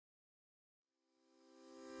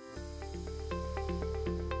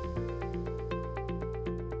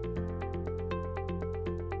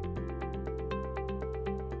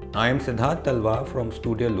I am Siddhartha Talwar from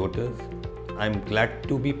Studio Lotus. I am glad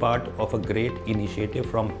to be part of a great initiative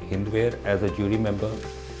from Hindware as a jury member.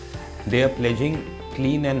 They are pledging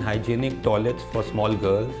clean and hygienic toilets for small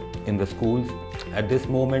girls in the schools. At this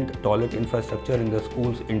moment, toilet infrastructure in the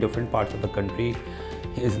schools in different parts of the country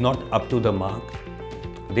is not up to the mark.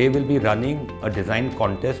 They will be running a design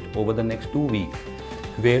contest over the next 2 weeks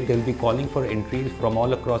where they will be calling for entries from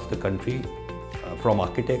all across the country, from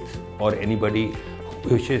architects or anybody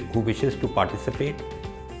who wishes to participate.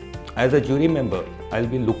 As a jury member, I'll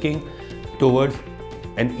be looking towards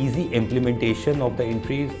an easy implementation of the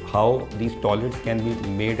entries, how these toilets can be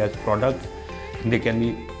made as products, they can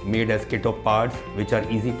be made as kit of parts which are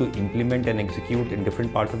easy to implement and execute in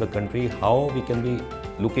different parts of the country, how we can be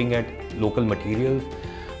looking at local materials,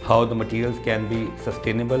 how the materials can be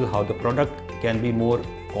sustainable, how the product can be more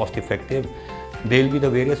cost effective. There will be the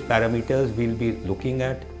various parameters we'll be looking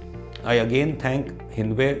at. I again thank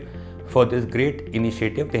Hindware for this great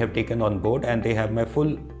initiative they have taken on board, and they have my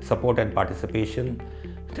full support and participation.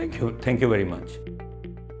 Thank you very much.